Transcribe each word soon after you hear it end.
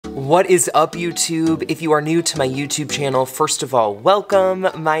What is up, YouTube? If you are new to my YouTube channel, first of all, welcome.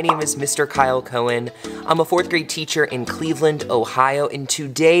 My name is Mr. Kyle Cohen. I'm a 4th grade teacher in Cleveland, Ohio, and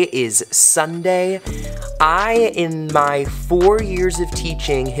today is Sunday. I, in my 4 years of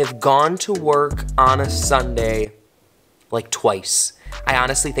teaching, have gone to work on a Sunday like twice. I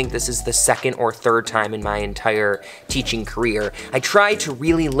honestly think this is the 2nd or 3rd time in my entire teaching career. I try to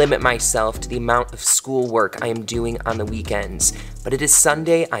really limit myself to the amount of schoolwork I am doing on the weekends, but it is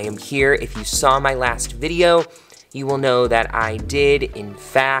Sunday, I am here. If you saw my last video, you will know that I did, in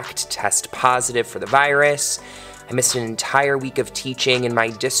fact, test positive for the virus. I missed an entire week of teaching. In my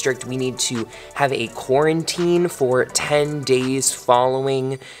district, we need to have a quarantine for 10 days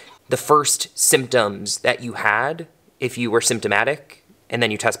following the first symptoms that you had, if you were symptomatic, and then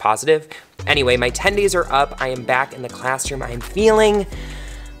you test positive. Anyway, my 10 days are up. I am back in the classroom. I am feeling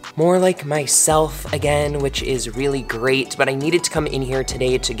more like myself again, which is really great, but I needed to come in here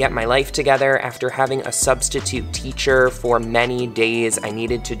today to get my life together after having a substitute teacher for many days. I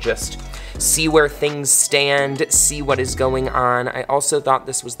needed to just see where things stand, see what is going on. I also thought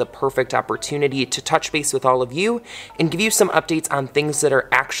this was the perfect opportunity to touch base with all of you and give you some updates on things that are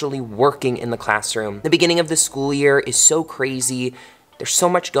actually working in the classroom. The beginning of the school year is so crazy. There's so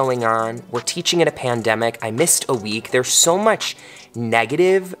much going on. We're teaching in a pandemic. I missed a week. There's so much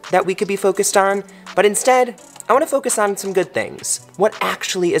negative that we could be focused on, but instead, I want to focus on some good things. What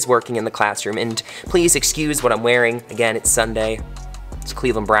actually is working in the classroom, and please excuse what I'm wearing. Again, it's Sunday. It's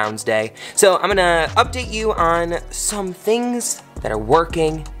Cleveland Browns Day. So I'm gonna update you on some things that are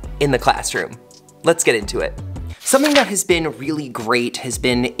working in the classroom. Let's get into it. Something that has been really great has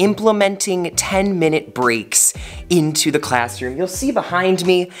been implementing 10-minute breaks into the classroom. You'll see behind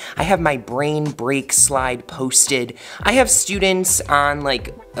me, I have my brain break slide posted. I have students on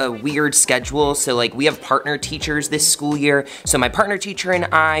like a weird schedule. So like we have partner teachers this school year. So my partner teacher and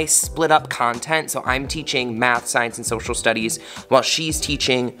I split up content. So I'm teaching math, science, and social studies while she's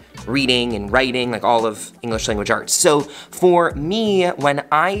teaching reading and writing, like all of English language arts. So for me, when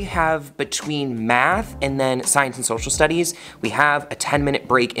I have between math and then science and social studies, we have a 10-minute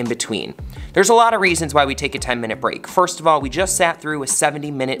break in between. There's a lot of reasons why we take a 10-minute break. First of all, we just sat through a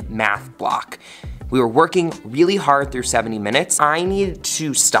 70-minute math block. We were working really hard through 70 minutes. I need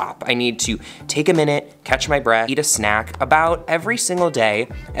to stop. I need to take a minute, catch my breath, eat a snack about every single day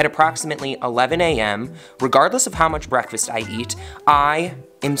at approximately 11 a.m. Regardless of how much breakfast I eat, I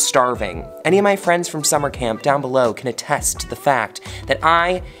am starving. Any of my friends from summer camp down below can attest to the fact that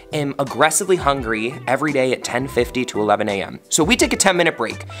I am aggressively hungry every day at 10:50 to 11 a.m. So we take a 10-minute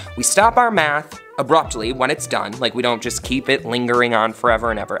break. We stop our math abruptly when it's done. Like we don't just keep it lingering on forever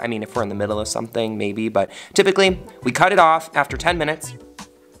and ever. I mean, if we're in the middle of something, maybe, but typically we cut it off after 10 minutes.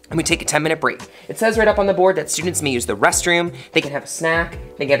 And we take a 10-minute break. It says right up on the board that students may use the restroom, they can have a snack,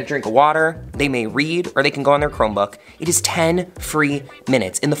 they get a drink of water, they may read, or they can go on their Chromebook. It is 10 free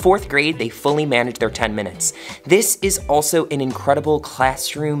minutes. In the 4th grade, they fully manage their 10 minutes. This is also an incredible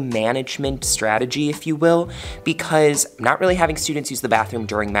classroom management strategy, if you will, because I'm not really having students use the bathroom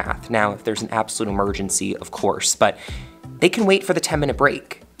during math. Now, if there's an absolute emergency, of course, but they can wait for the 10-minute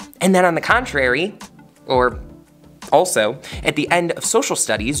break. And then on the contrary, or also, at the end of social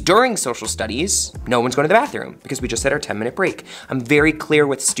studies, during social studies, no one's going to the bathroom because we just had our 10-minute break. I'm very clear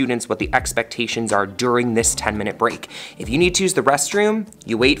with students what the expectations are during this 10-minute break. If you need to use the restroom,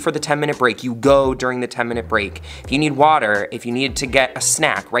 you wait for the 10-minute break. You go during the 10-minute break. If you need water, if you need to get a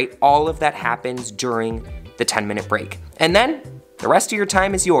snack, right? All of that happens during the 10-minute break. And then the rest of your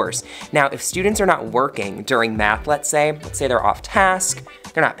time is yours. Now, if students are not working during math, let's say they're off task,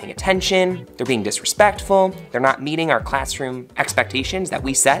 they're not paying attention, they're being disrespectful, they're not meeting our classroom expectations that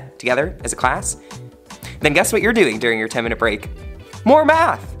we set together as a class, then guess what you're doing during your 10-minute break? More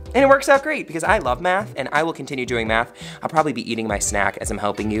math! And it works out great because I love math and I will continue doing math. I'll probably be eating my snack as I'm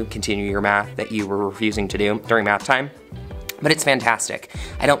helping you continue your math that you were refusing to do during math time. But it's fantastic.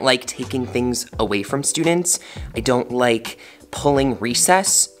 I don't like taking things away from students. I don't like pulling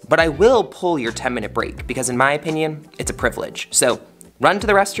recess, but I will pull your 10-minute break because in my opinion, it's a privilege. So run to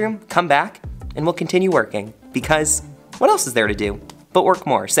the restroom, come back, and we'll continue working because what else is there to do but work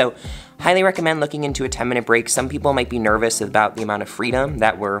more? So highly recommend looking into a 10-minute break. Some people might be nervous about the amount of freedom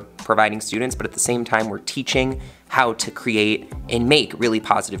that we're providing students, but at the same time, we're teaching how to create and make really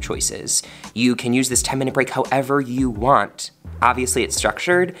positive choices. You can use this 10-minute break however you want. Obviously it's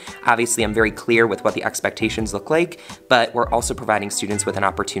structured. Obviously I'm very clear with what the expectations look like, but we're also providing students with an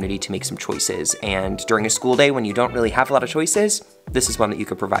opportunity to make some choices. And during a school day when you don't really have a lot of choices, this is one that you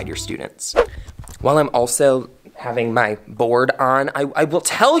could provide your students. While I'm also having my board on, I will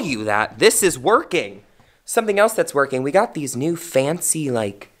tell you that this is working. Something else that's working, we got these new fancy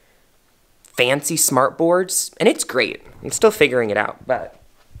like fancy smart boards, and it's great. I'm still figuring it out, but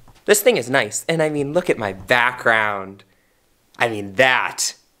this thing is nice. And I mean, look at my background. I mean,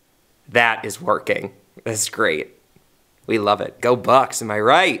 that is working. That's great. We love it. Go Bucks, am I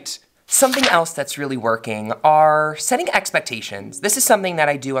right? Something else that's really working are setting expectations. This is something that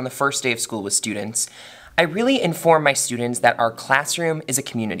I do on the first day of school with students. I really inform my students that our classroom is a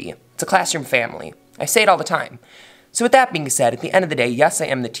community. It's a classroom family. I say it all the time. So with that being said, at the end of the day, yes, I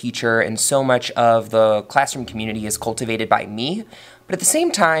am the teacher, and so much of the classroom community is cultivated by me, but at the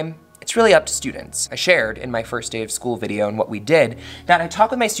same time, it's really up to students. I shared in my first day of school video and what we did that I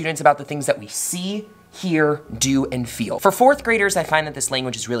talk with my students about the things that we see, hear, do, and feel. For fourth graders, I find that this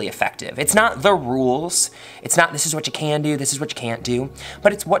language is really effective. It's not the rules. It's not this is what you can do, this is what you can't do,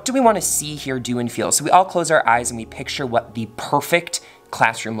 but it's what do we want to see, hear, do, and feel. So we all close our eyes and we picture what the perfect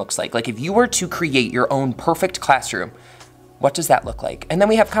classroom looks like. Like if you were to create your own perfect classroom, what does that look like? And then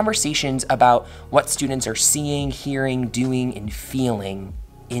we have conversations about what students are seeing, hearing, doing, and feeling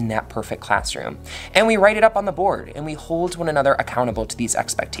in that perfect classroom. And we write it up on the board and we hold one another accountable to these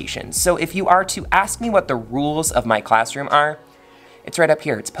expectations. So if you are to ask me what the rules of my classroom are, it's right up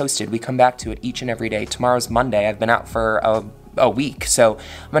here, it's posted. We come back to it each and every day. Tomorrow's Monday, I've been out for a week, so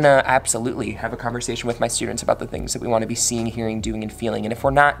I'm gonna absolutely have a conversation with my students about the things that we wanna be seeing, hearing, doing, and feeling. And if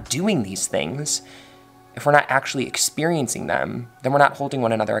we're not doing these things, if we're not actually experiencing them, then we're not holding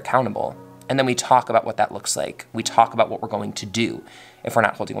one another accountable. And then we talk about what that looks like. We talk about what we're going to do if we're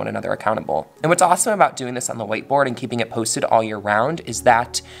not holding one another accountable. And what's awesome about doing this on the whiteboard and keeping it posted all year round is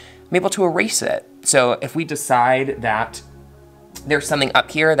that I'm able to erase it. So if we decide that there's something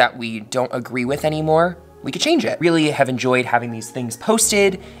up here that we don't agree with anymore, we could change it. Really have enjoyed having these things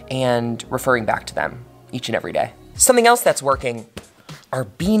posted and referring back to them each and every day. Something else that's working are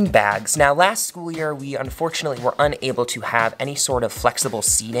bean bags. Now, last school year, we unfortunately were unable to have any sort of flexible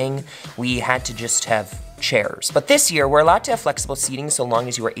seating. We had to just have chairs. But this year, we're allowed to have flexible seating so long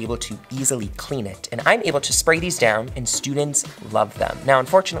as you are able to easily clean it. And I'm able to spray these down, and students love them. Now,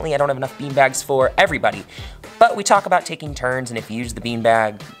 unfortunately, I don't have enough bean bags for everybody, but we talk about taking turns, and if you used the bean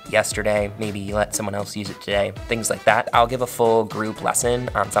bag yesterday, maybe you let someone else use it today, things like that. I'll give a full group lesson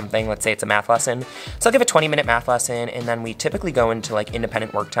on something. Let's say it's a math lesson. So I'll give a 20-minute math lesson, and then we typically go into like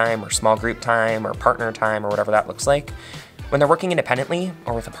independent work time or small group time or partner time or whatever that looks like. When they're working independently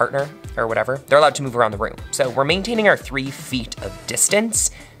or with a partner or whatever, they're allowed to move around the room. So we're maintaining our 3 feet of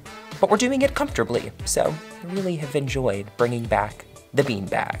distance, but we're doing it comfortably. So I really have enjoyed bringing back the bean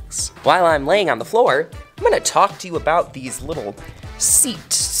bags. While I'm laying on the floor, I'm gonna talk to you about these little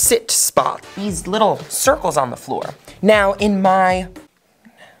sit spot, these little circles on the floor. Now in my,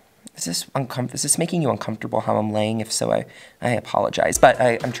 is this making you uncomfortable how I'm laying? If so, I apologize, but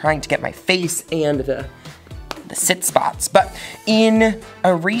I'm trying to get my face and the sit spots. But in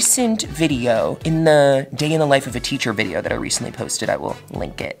a recent video, in the Day in the Life of a Teacher video that I recently posted, I will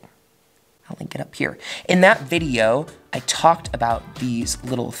link it. I'll link it up here. In that video, I talked about these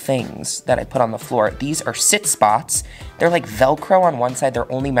little things that I put on the floor. These are sit spots. They're like Velcro on one side.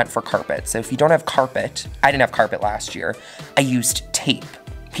 They're only meant for carpet. So if you don't have carpet, I didn't have carpet last year, I used tape,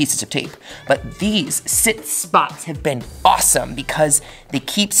 pieces of tape. But these sit spots have been awesome because they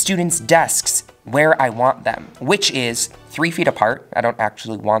keep students' desks where I want them, which is 3 feet apart. I don't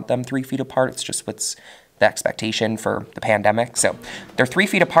actually want them 3 feet apart. It's just what's the expectation for the pandemic. So they're 3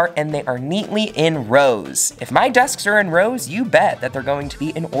 feet apart and they are neatly in rows. If my desks are in rows, you bet that they're going to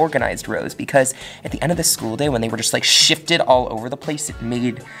be in organized rows, because at the end of the school day when they were just like shifted all over the place, it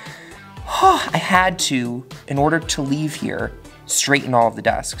made, I had to, in order to leave here, straighten all of the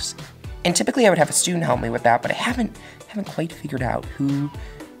desks. And typically I would have a student help me with that, but I haven't quite figured out who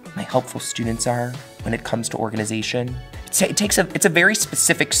my helpful students are when it comes to organization. It's a very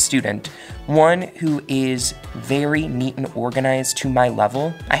specific student, one who is very neat and organized to my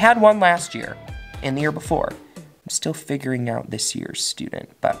level. I had one last year and the year before. I'm still figuring out this year's student,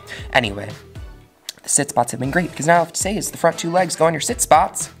 but anyway, the sit spots have been great because now all I have to say is the front 2 legs go on your sit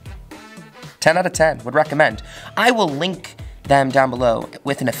spots. 10 out of 10, would recommend. I will link them down below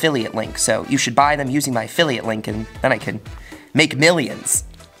with an affiliate link, so you should buy them using my affiliate link and then I can make millions.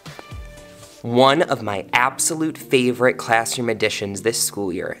 One of my absolute favorite classroom additions this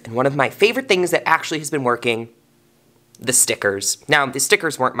school year, and one of my favorite things that actually has been working, the stickers. Now, the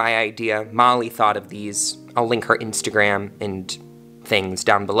stickers weren't my idea. Molly thought of these. I'll link her Instagram and things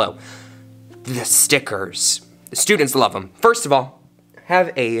down below. The stickers. The students love them. First of all, I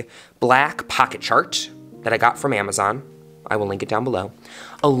have a black pocket chart that I got from Amazon. I will link it down below.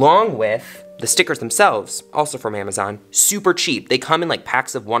 Along with the stickers themselves, also from Amazon, super cheap. They come in like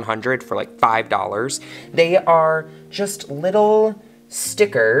packs of 100 for like $5. They are just little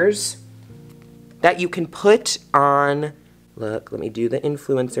stickers that you can put on, look, let me do the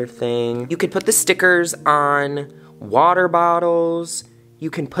influencer thing. You could put the stickers on water bottles. You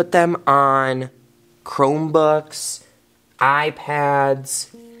can put them on Chromebooks,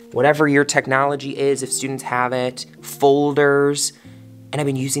 iPads, whatever your technology is, if students have it, folders, and I've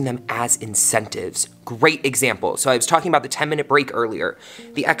been using them as incentives. Great example. So I was talking about the 10-minute break earlier.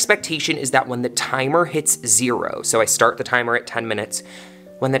 The expectation is that when the timer hits 0, so I start the timer at 10 minutes,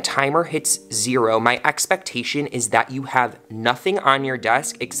 when the timer hits 0, my expectation is that you have nothing on your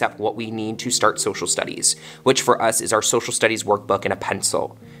desk except what we need to start social studies, which for us is our social studies workbook and a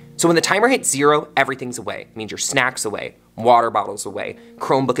pencil. So when the timer hits 0, everything's away. It means your snack's away, water bottle's away,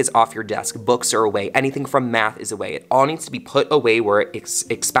 Chromebook is off your desk, books are away, anything from math is away. It all needs to be put away where it's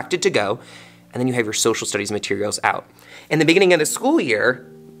expected to go, and then you have your social studies materials out. In the beginning of the school year,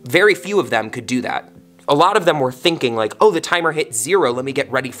 very few of them could do that. A lot of them were thinking like, oh, the timer hit 0, let me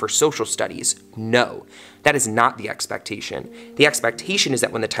get ready for social studies. No, that is not the expectation. The expectation is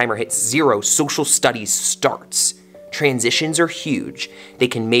that when the timer hits 0, social studies starts. Transitions are huge. They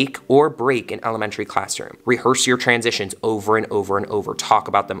can make or break an elementary classroom. Rehearse your transitions over and over and over. Talk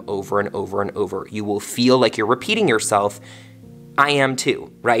about them over and over and over. You will feel like you're repeating yourself. I am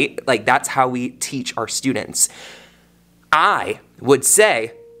too, right? Like that's how we teach our students. I would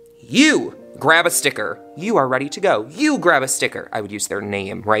say, you grab a sticker. You are ready to go. You grab a sticker. I would use their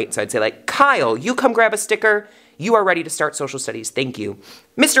name, right? So I'd say like, Kyle, you come grab a sticker. You are ready to start social studies. Thank you.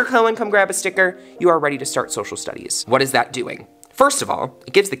 Mr. Cohen, come grab a sticker. You are ready to start social studies. What is that doing? First of all,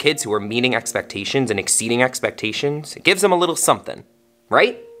 it gives the kids who are meeting expectations and exceeding expectations, it gives them a little something,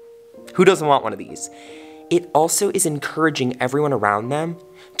 right? Who doesn't want one of these? It also is encouraging everyone around them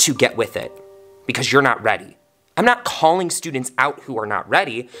to get with it because you're not ready. I'm not calling students out who are not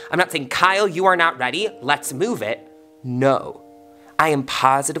ready. I'm not saying, Kyle, you are not ready. Let's move it. No. I am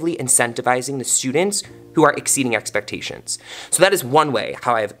positively incentivizing the students who are exceeding expectations. So that is one way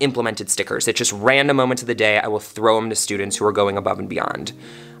how I have implemented stickers. It's just random moments of the day, I will throw them to students who are going above and beyond.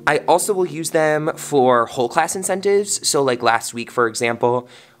 I also will use them for whole class incentives. So like last week, for example,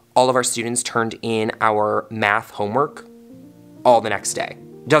 all of our students turned in our math homework all the next day.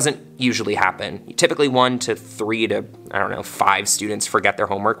 Doesn't usually happen. Typically 1 to 3 to, 5 students forget their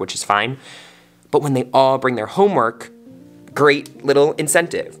homework, which is fine. But when they all bring their homework, great little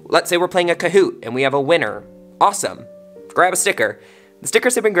incentive. Let's say we're playing a Kahoot and we have a winner. Awesome. Grab a sticker. The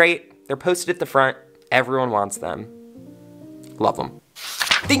stickers have been great. They're posted at the front. Everyone wants them. Love them.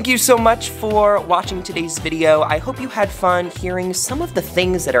 Thank you so much for watching today's video. I hope you had fun hearing some of the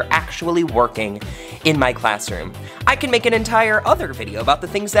things that are actually working in my classroom. I can make an entire other video about the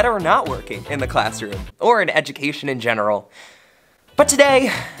things that are not working in the classroom or in education in general. But today,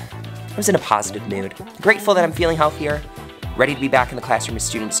 I was in a positive mood. Grateful that I'm feeling healthier. Ready to be back in the classroom with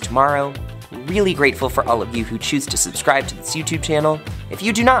students tomorrow. Really grateful for all of you who choose to subscribe to this YouTube channel. If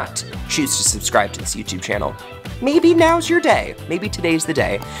you do not choose to subscribe to this YouTube channel, maybe now's your day. Maybe today's the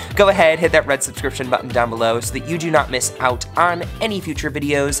day. Go ahead, hit that red subscription button down below so that you do not miss out on any future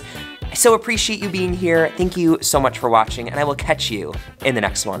videos. I so appreciate you being here. Thank you so much for watching, and I will catch you in the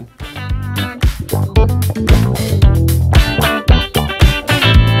next one.